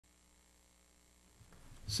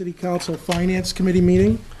City Council Finance Committee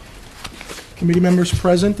meeting. Committee members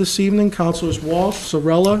present this evening, Councilors Walsh,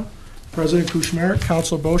 Sorella, President Kuchmarek,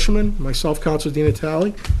 Councilor Boschman, myself, Councilor Di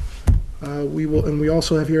Natale. We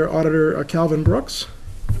also have here Auditor Calvin Brooks.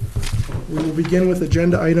 We will begin with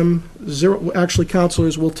agenda item 0. Actually,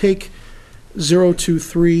 Councilors, will take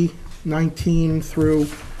 02319 through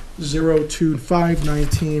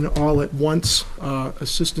 02519 all at once.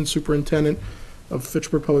 Assistant Superintendent of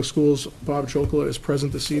Fitchburg Public Schools, Bob Chocola, is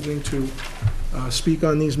present this evening to speak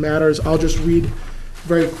on these matters. I'll just read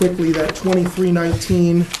very quickly that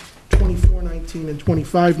 2319, 2419, and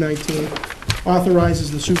 2519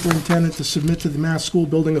 authorizes the superintendent to submit to the Mass School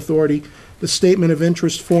Building Authority the statement of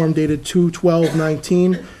interest form dated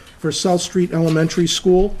 2/12/19 for South Street Elementary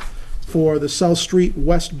School for the South Street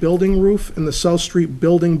West Building roof and the South Street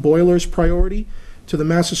Building boilers priority to the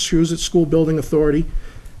Massachusetts School Building Authority.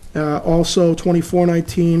 Also,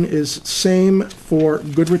 2419 is same for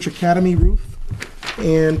Goodrich Academy roof,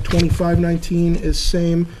 and 2519 is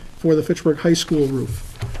same for the Fitchburg High School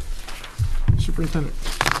roof. Superintendent.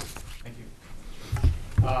 Thank you.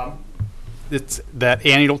 It's that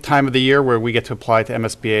annual time of the year where we get to apply to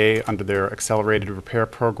MSBA under their accelerated repair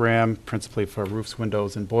program, principally for roofs,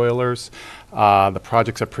 windows, and boilers. The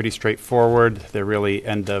projects are pretty straightforward. They're really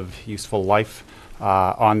end of useful life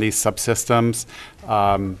on these subsystems.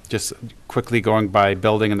 Just quickly going by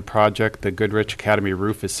building in the project, the Goodrich Academy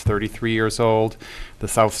roof is 33 years old. The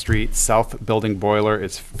South Street South building boiler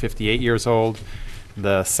is 58 years old.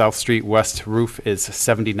 The South Street West roof is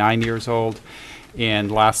 79 years old.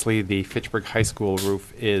 And lastly, the Fitchburg High School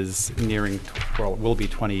roof is nearing, well, it will be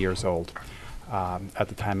 20 years old at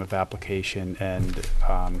the time of application, and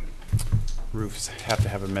roofs have to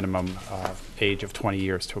have a minimum age of 20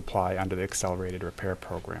 years to apply under the accelerated repair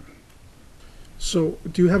program. So,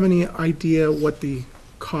 do you have any idea what the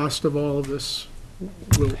cost of all of this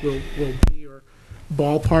will be, or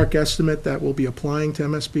ballpark estimate that we'll be applying to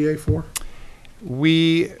MSBA for?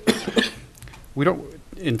 We don't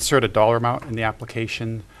insert a dollar amount in the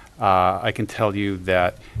application. I can tell you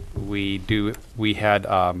that we had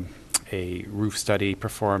a roof study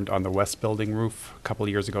performed on the West Building roof a couple of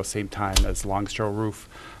years ago, same time as Longstrode roof.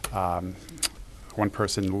 One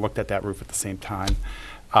person looked at that roof at the same time.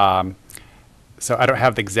 So I don't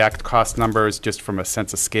have the exact cost numbers, just from a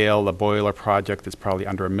sense of scale. The boiler project is probably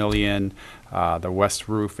under $1 million. The West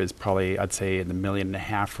roof is probably, I'd say, in the $1.5 million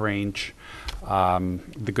range.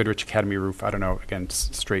 The Goodrich Academy roof, I don't know, again,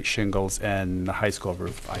 straight shingles, and the high school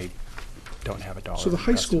roof, I don't have a dollar. So the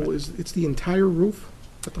high school it's the entire roof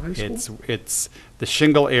at the high school? It's the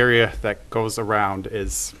shingle area that goes around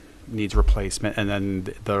needs replacement, and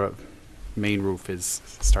then the main roof is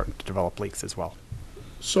starting to develop leaks as well.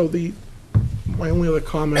 So my only other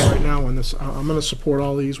comment right now on this, I'm going to support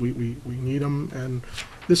all these. We need them, and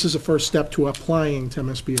this is a first step to applying to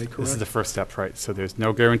MSBA, correct? This is the first step, right? So there's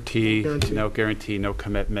no guarantee, no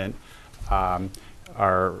commitment.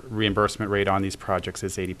 Our reimbursement rate on these projects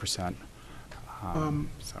is 80%.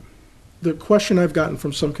 The question I've gotten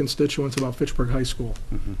from some constituents about Fitchburg High School,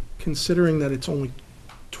 considering that it's only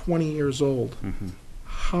 20 years old,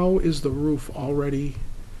 how is the roof already?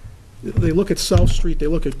 They look at South Street, they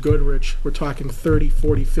look at Goodrich, we're talking 30,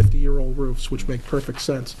 40, 50-year-old roofs, which make perfect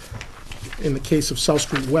sense. In the case of South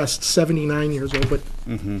Street West, 79 years old, but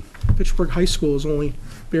Fitchburg High School is only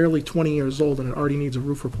barely 20 years old, and it already needs a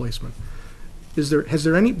roof replacement. Has there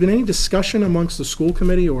been any discussion amongst the school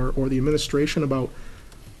committee or the administration about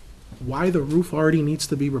why the roof already needs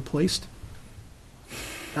to be replaced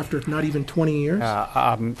after not even 20 years?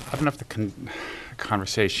 I don't know if the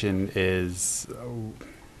conversation is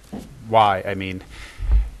why. I mean,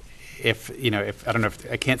 I don't know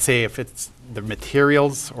if I can't say if it's the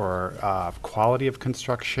materials or quality of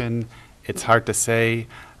construction. It's hard to say.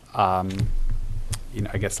 I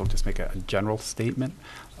guess I'll just make a general statement.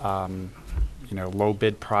 Low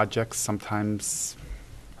bid projects sometimes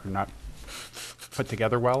are not put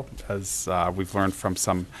together well, as we've learned from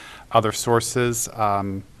some other sources.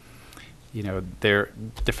 There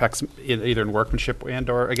defects either in workmanship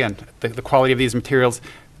or again, the quality of these materials.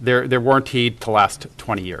 They're warranted to last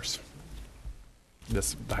 20 years. The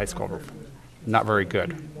high school roof, not very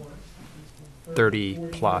good. 30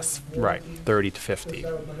 plus, right? 30 to 50,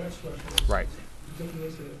 right?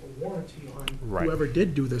 Right. Whoever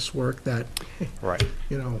did do this work, that right,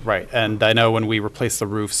 right. And I know when we replaced the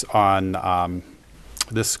roofs on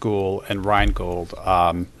this school and Rheingold,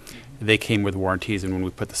 they came with warranties, and when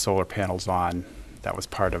we put the solar panels on, that was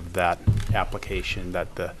part of that application,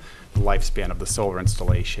 that the lifespan of the solar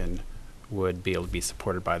installation would be able to be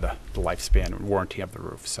supported by the lifespan warranty of the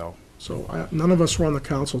roof. So none of us were on the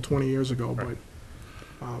council 20 years ago, right.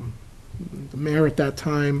 The mayor at that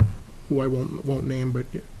time, who I won't name, but,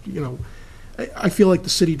 I feel like the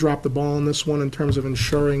city dropped the ball on this one in terms of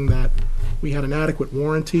ensuring that we had an adequate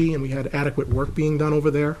warranty and we had adequate work being done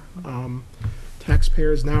over there.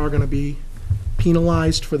 Taxpayers now are going to be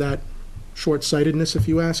penalized for that short-sightedness, if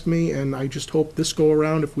you ask me, and I just hope this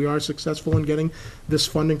go-around, if we are successful in getting this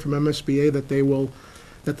funding from MSBA,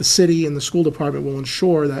 that the city and the school department will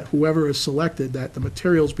ensure that whoever is selected, that the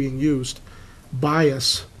materials being used by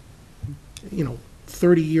us,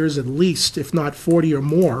 30 years at least, if not 40 or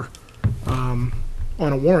more, on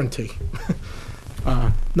a warranty.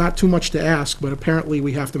 Not too much to ask, but apparently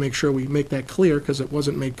we have to make sure we make that clear, because it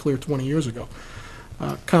wasn't made clear 20 years ago.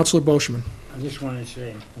 Counselor Boschman. I just wanted to say,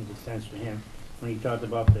 in defense for him, when he talked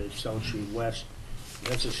about the South Street West,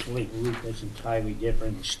 that's a slate roof, that's entirely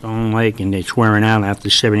different. It's Stone Lake, and it's wearing out after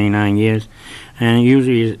 79 years. And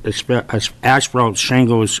usually, asphalt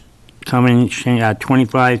shingles come in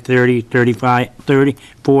 25, 30, 35, 30,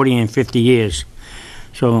 40, and 50 years.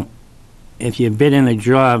 So if you bid in a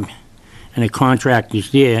job and the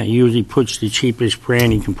contractor's there, he usually puts the cheapest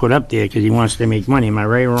brand he can put up there because he wants to make money. Am I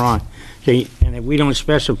right or wrong? So, and if we don't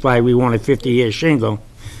specify we want a 50-year shingle,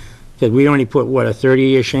 because we only put, what, a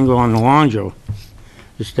 30-year shingle on the Lonjo,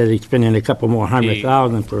 instead of spending a couple more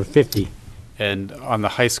 $100,000 for a 50. And on the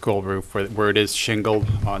high school roof, where it is shingled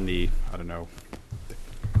on the, I don't know,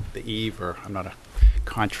 the eave, or I'm not a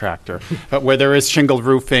contractor, but where there is shingled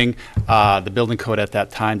roofing, the building code at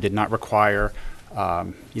that time did not require,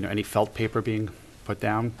 any felt paper being put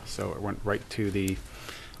down, so it went right to the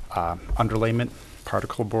underlayment,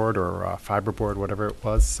 particle board or fiber board, whatever it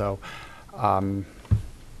was. So, yeah.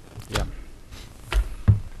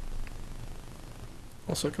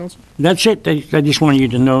 Also, Counsel? That's it. I just wanted you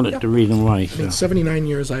to know that the reason why. I mean, 79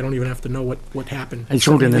 years, I don't even have to know what happened. It's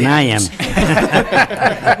older than I am.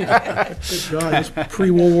 Good God, it's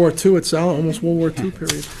pre-World War II, it's almost World War II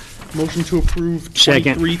period. Motion to approve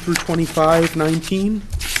Second. 23 through 25, 19.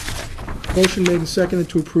 Motion made and seconded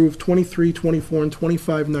to approve 23, 24, and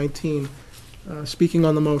 25, 19. Speaking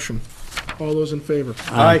on the motion, all those in favor?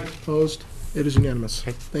 Aye. Opposed? It is unanimous.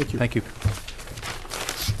 Thank you. Thank you.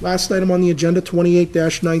 Last item on the agenda,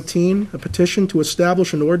 28-19, a petition to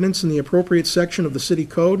establish an ordinance in the appropriate section of the city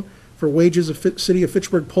code for wages of City of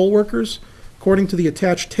Fitchburg poll workers, according to the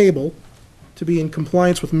attached table, to be in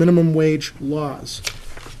compliance with minimum wage laws.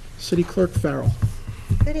 City Clerk Farrell.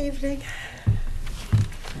 Good evening.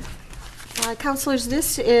 Councilors,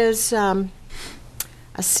 this is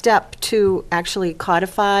a step to actually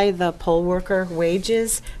codify the poll worker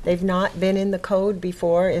wages. They've not been in the code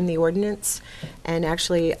before in the ordinance, and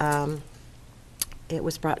actually it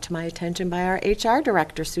was brought to my attention by our HR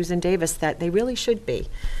director, Susan Davis, that they really should be.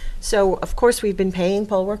 So, of course, we've been paying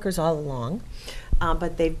poll workers all along,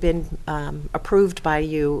 but they've been approved by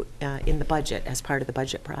you in the budget as part of the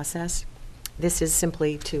budget process. This is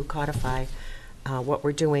simply to codify what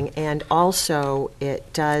we're doing, and also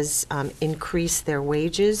it does increase their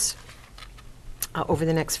wages over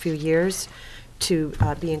the next few years to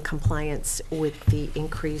be in compliance with the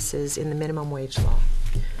increases in the minimum wage law.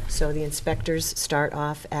 So the inspectors start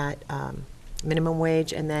off at minimum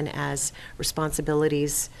wage, and then as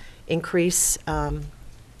responsibilities increase,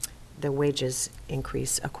 the wages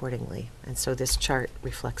increase accordingly. And so this chart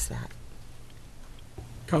reflects that.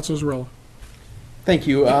 Councilor Zarella. Thank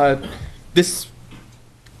you. This,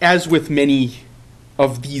 as with many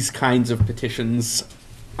of these kinds of petitions,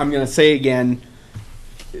 I'm going to say again,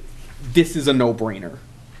 this is a no-brainer.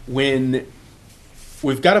 When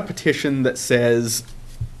we've got a petition that says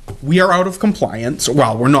we are out of compliance,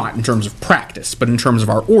 well, we're not in terms of practice, but in terms of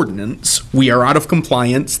our ordinance, we are out of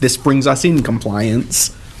compliance, this brings us in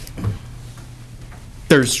compliance,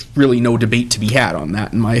 there's really no debate to be had on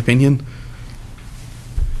that, in my opinion.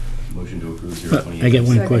 Motion to approve 028. I get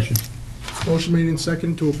one question. Motion made and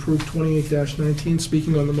seconded to approve 28-19.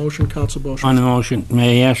 Speaking on the motion, Council Bosch. On the motion,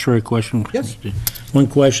 may I ask for a question? Yes. One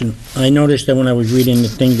question. I noticed that when I was reading the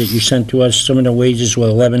thing that you sent to us, some of the wages were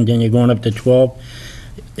 11, then you're going up to 12.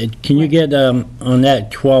 Can you get, on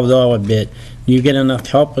that $12 bit, do you get enough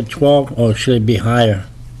help with 12, or should it be higher?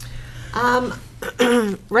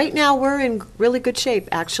 Right now, we're in really good shape,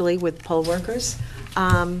 actually, with poll workers.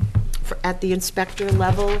 At the inspector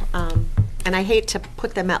level, and I hate to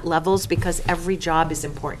put them at levels because every job is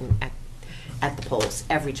important at the polls,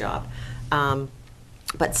 every job.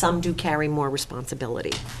 But some do carry more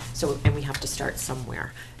responsibility, and we have to start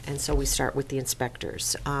somewhere. And so we start with the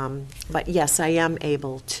inspectors. But yes, I am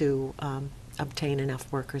able to obtain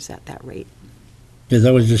enough workers at that rate. Because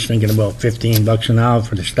I was just thinking about $15 an hour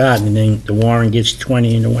for the start, and then the Warren gets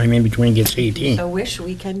 20, and the one in between gets 18. I wish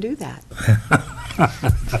we can do that.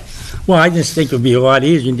 Well, I just think it'd be a lot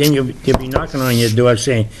easier, and then they'll be knocking on your door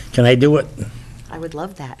saying, can I do it? I would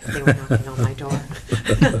love that if they were knocking on my door.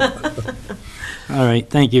 All right,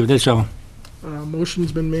 thank you, that's all.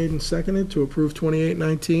 Motion's been made and seconded to approve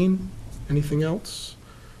 2819. Anything else?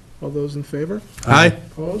 All those in favor? Aye.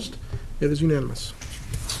 Opposed? It is unanimous.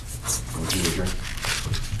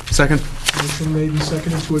 Second. Motion made and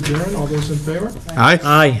seconded to adjourn. All those in favor? Aye.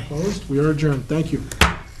 Aye, Opposed? We are adjourned. Thank you.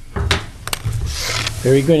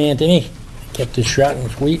 very good, Anthony. Kept it short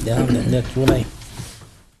and sweet down, and that's what I